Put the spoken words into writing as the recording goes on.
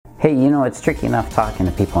Hey, you know, it's tricky enough talking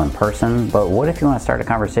to people in person, but what if you want to start a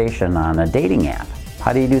conversation on a dating app?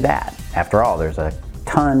 How do you do that? After all, there's a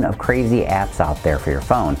ton of crazy apps out there for your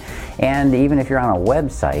phone. And even if you're on a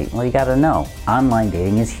website, well, you got to know, online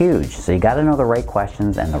dating is huge. So you got to know the right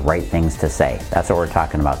questions and the right things to say. That's what we're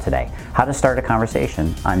talking about today. How to start a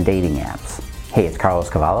conversation on dating apps. Hey, it's Carlos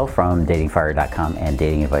Cavallo from datingfire.com and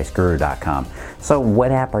datingadviceguru.com. So what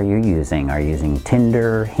app are you using? Are you using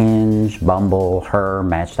Tinder, Hinge, Bumble, Her,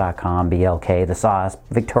 Match.com, BLK, The Sauce,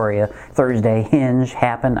 Victoria, Thursday, Hinge,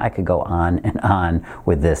 Happen? I could go on and on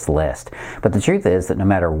with this list. But the truth is that no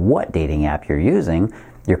matter what dating app you're using,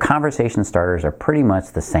 your conversation starters are pretty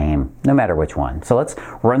much the same, no matter which one. So let's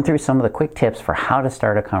run through some of the quick tips for how to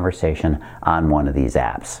start a conversation on one of these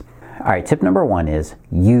apps. All right, tip number one is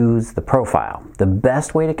use the profile. The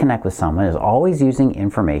best way to connect with someone is always using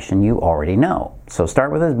information you already know. So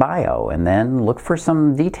start with his bio and then look for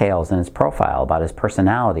some details in his profile about his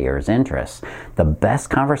personality or his interests. The best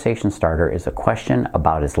conversation starter is a question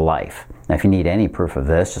about his life. Now, if you need any proof of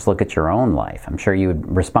this, just look at your own life. I'm sure you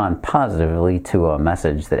would respond positively to a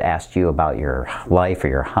message that asked you about your life or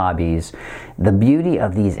your hobbies. The beauty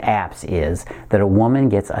of these apps is that a woman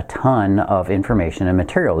gets a ton of information and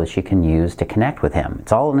material that she can use to connect with him.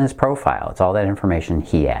 It's all in his profile. It's all that information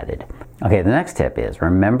he added. Okay, the next tip is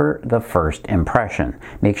remember the first impression.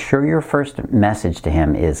 Make sure your first message to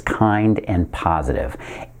him is kind and positive.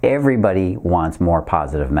 Everybody wants more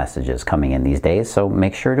positive messages coming in these days, so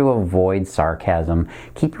make sure to avoid sarcasm.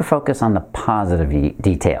 Keep your focus on the positive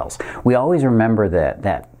details. We always remember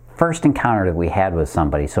that first encounter that we had with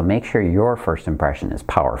somebody, so make sure your first impression is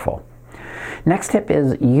powerful. Next tip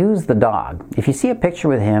is use the dog. If you see a picture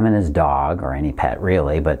with him and his dog, or any pet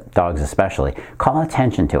really, but dogs especially, call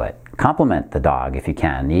attention to it. Compliment the dog if you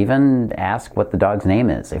can. Even ask what the dog's name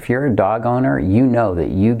is. If you're a dog owner, you know that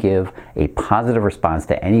you give a positive response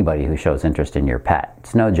to anybody who shows interest in your pet.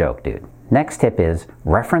 It's no joke, dude. Next tip is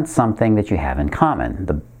reference something that you have in common.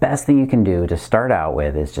 The best thing you can do to start out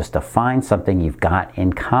with is just to find something you've got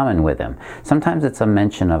in common with him. Sometimes it's a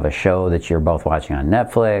mention of a show that you're both watching on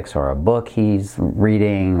Netflix, or a book he's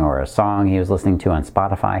reading, or a song he was listening to on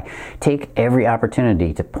Spotify. Take every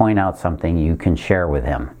opportunity to point out something you can share with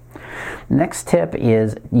him. Next tip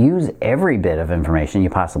is use every bit of information you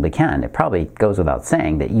possibly can. It probably goes without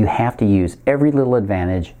saying that you have to use every little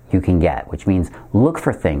advantage you can get, which means look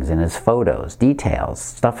for things in his photos, details,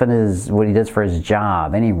 stuff in what he does for his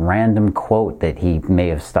job, any random quote that he may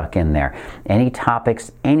have stuck in there, any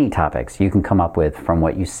topics you can come up with from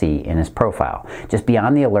what you see in his profile. Just be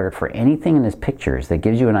on the alert for anything in his pictures that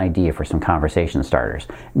gives you an idea for some conversation starters.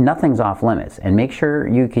 Nothing's off limits, and make sure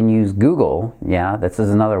you can use Google. Yeah, this is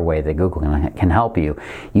another way that Google can help you.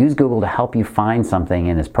 Use Google to help you find something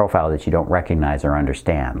in his profile that you don't recognize or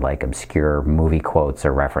understand, like obscure movie quotes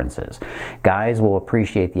or references. Guys will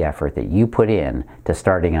appreciate the effort that you put in to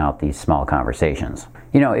starting out these small conversations.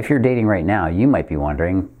 You know, if you're dating right now, you might be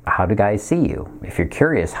wondering, how do guys see you? If you're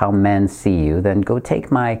curious how men see you, then go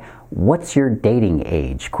take my What's Your Dating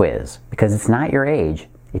Age quiz, because it's not your age,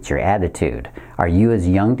 it's your attitude. Are you as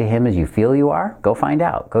young to him as you feel you are? Go find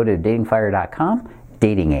out. Go to datingfire.com,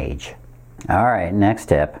 dating age. All right, next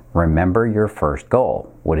tip, remember your first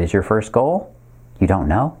goal. What is your first goal? You don't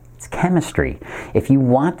know? It's chemistry. If you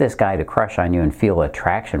want this guy to crush on you and feel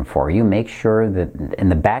attraction for you, make sure that in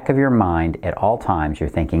the back of your mind at all times you're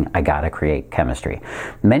thinking, I gotta create chemistry.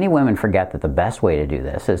 Many women forget that the best way to do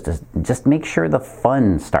this is to just make sure the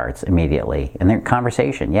fun starts immediately in their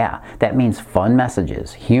conversation. Yeah, that means fun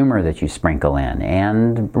messages, humor that you sprinkle in,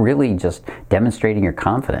 and really just demonstrating your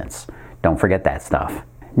confidence. Don't forget that stuff.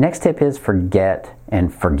 Next tip is forget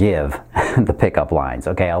and forgive the pickup lines.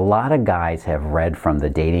 Okay, a lot of guys have read from the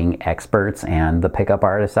dating experts and the pickup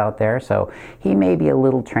artists out there, so he may be a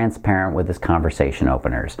little transparent with his conversation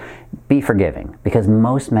openers. Be forgiving, because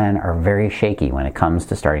most men are very shaky when it comes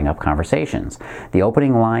to starting up conversations. The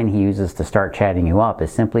opening line he uses to start chatting you up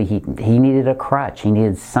is simply he needed a crutch, he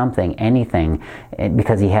needed something, anything,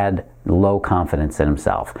 because he had low confidence in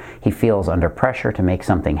himself. He feels under pressure to make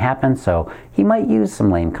something happen, so he might use some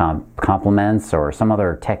lame compliments or some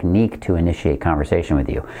other technique to initiate conversation with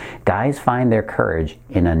you. Guys find their courage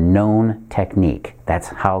in a known technique. That's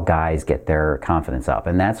how guys get their confidence up,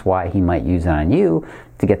 and that's why he might use it on you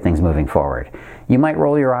to get things moving forward. You might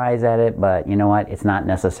roll your eyes at it, but you know what? It's not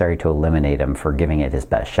necessary to eliminate him for giving it his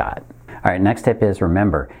best shot. All right, next tip is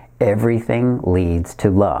remember, Everything leads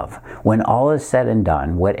to love. When all is said and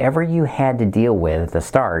done, whatever you had to deal with at the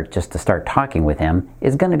start just to start talking with him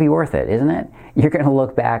is going to be worth it, isn't it? You're going to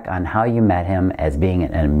look back on how you met him as being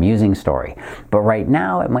an amusing story. But right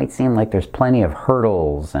now, it might seem like there's plenty of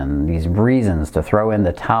hurdles and these reasons to throw in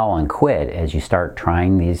the towel and quit as you start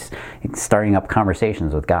starting up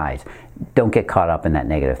conversations with guys. Don't get caught up in that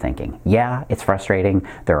negative thinking. Yeah, it's frustrating.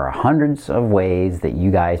 There are hundreds of ways that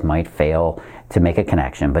you guys might fail to make a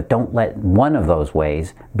connection, but don't let one of those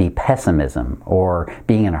ways be pessimism or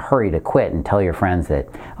being in a hurry to quit and tell your friends that,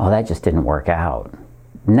 oh, that just didn't work out.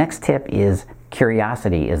 Next tip is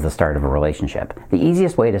curiosity is the start of a relationship. The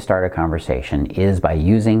easiest way to start a conversation is by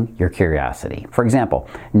using your curiosity. For example,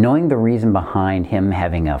 knowing the reason behind him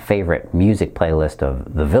having a favorite music playlist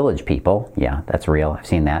of the Village People, yeah, that's real, I've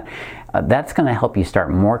seen that, that's going to help you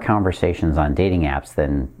start more conversations on dating apps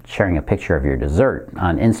than sharing a picture of your dessert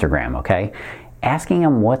on Instagram, okay? Asking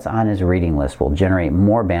him what's on his reading list will generate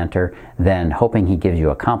more banter than hoping he gives you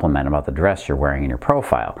a compliment about the dress you're wearing in your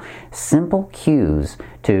profile. Simple cues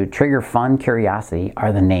to trigger fun curiosity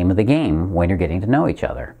are the name of the game when you're getting to know each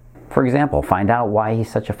other. For example, find out why he's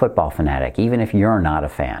such a football fanatic, even if you're not a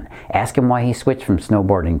fan. Ask him why he switched from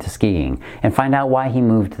snowboarding to skiing, and find out why he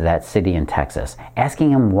moved to that city in Texas.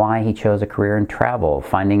 Asking him why he chose a career in travel,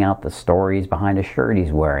 finding out the stories behind a shirt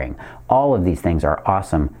he's wearing. All of these things are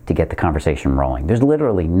awesome to get the conversation rolling. There's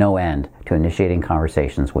literally no end to initiating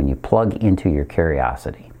conversations when you plug into your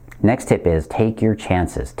curiosity. Next tip is take your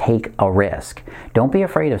chances. Take a risk. Don't be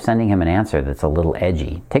afraid of sending him an answer that's a little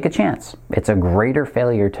edgy. Take a chance. It's a greater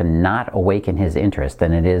failure to not awaken his interest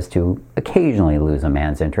than it is to occasionally lose a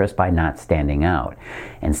man's interest by not standing out.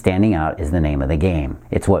 And standing out is the name of the game.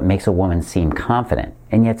 It's what makes a woman seem confident,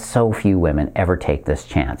 and yet so few women ever take this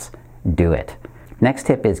chance. Do it. Next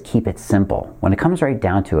tip is keep it simple. When it comes right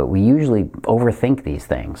down to it, we usually overthink these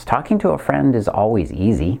things. Talking to a friend is always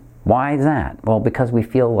easy. Why is that? Well, because we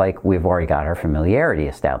feel like we've already got our familiarity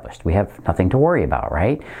established. We have nothing to worry about,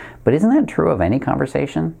 right? But isn't that true of any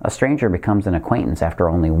conversation? A stranger becomes an acquaintance after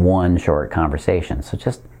only one short conversation. So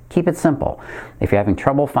just keep it simple. If you're having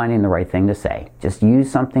trouble finding the right thing to say, just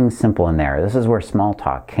use something simple in there. This is where small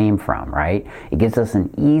talk came from, right? It gives us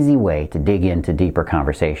an easy way to dig into deeper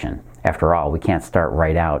conversation. After all, we can't start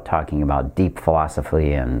right out talking about deep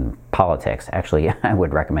philosophy and politics. Actually, I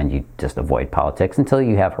would recommend you just avoid politics until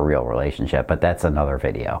you have a real relationship, but that's another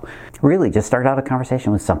video. Really, just start out a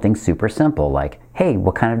conversation with something super simple like, hey,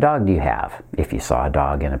 what kind of dog do you have? If you saw a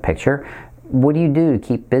dog in a picture, what do you do to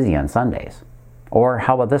keep busy on Sundays? Or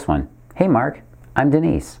how about this one? Hey, Mark, I'm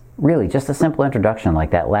Denise. Really, just a simple introduction like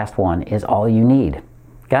that last one is all you need.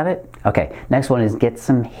 Got it? Okay, next one is get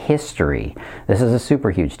some history. This is a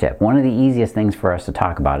super huge tip. One of the easiest things for us to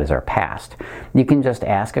talk about is our past. You can just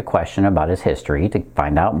ask a question about his history to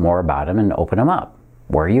find out more about him and open him up.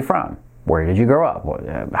 Where are you from? Where did you grow up?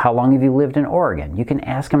 How long have you lived in Oregon? You can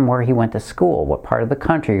ask him where he went to school, what part of the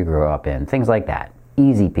country you grew up in, things like that.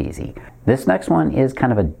 Easy peasy. This next one is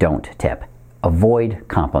kind of a don't tip. Avoid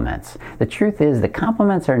compliments. The truth is that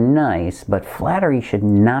compliments are nice, but flattery should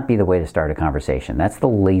not be the way to start a conversation. That's the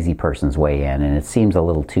lazy person's way in, and it seems a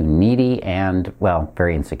little too needy and, well,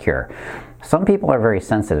 very insecure. Some people are very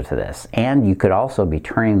sensitive to this, and you could also be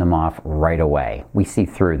turning them off right away. We see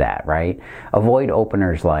through that, right? Avoid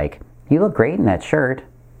openers like, you look great in that shirt.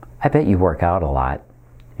 I bet you work out a lot.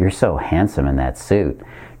 You're so handsome in that suit.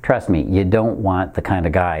 Trust me, you don't want the kind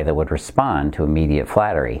of guy that would respond to immediate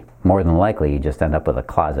flattery. More than likely, you just end up with a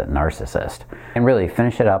closet narcissist. And really,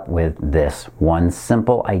 finish it up with this. One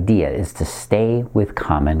simple idea is to stay with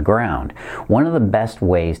common ground. One of the best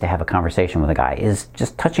ways to have a conversation with a guy is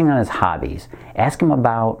just touching on his hobbies. Ask him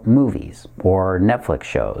about movies, or Netflix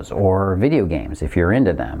shows, or video games if you're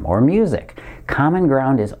into them, or music. Common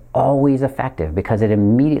ground is always effective because it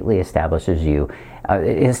immediately establishes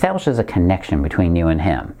a connection between you and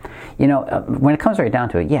him. You know, when it comes right down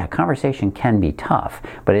to it, yeah, conversation can be tough,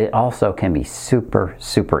 but it also can be super,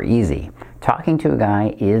 super easy. Talking to a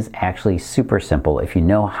guy is actually super simple if you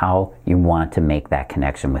know how you want to make that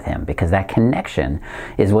connection with him, because that connection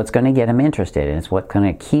is what's going to get him interested, and it's what's going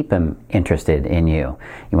to keep him interested in you.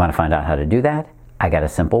 You want to find out how to do that? I got a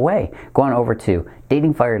simple way. Go on over to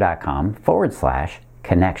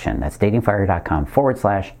datingfire.com/connection. That's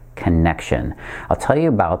datingfire.com/connection. connection. I'll tell you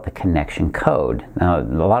about the connection code. Now, a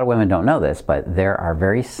lot of women don't know this, but there are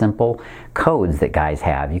very simple codes that guys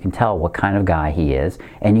have. You can tell what kind of guy he is,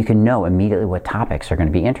 and you can know immediately what topics are going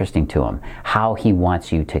to be interesting to him, how he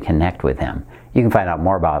wants you to connect with him. You can find out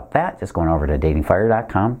more about that just going over to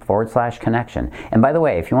datingfire.com/connection. And by the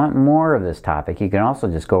way, if you want more of this topic, you can also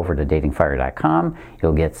just go over to datingfire.com.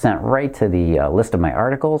 You'll get sent right to the list of my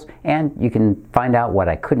articles, and you can find out what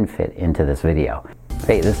I couldn't fit into this video.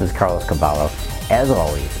 Hey, this is Carlos Caballo. As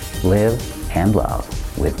always, live and love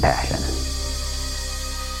with passion.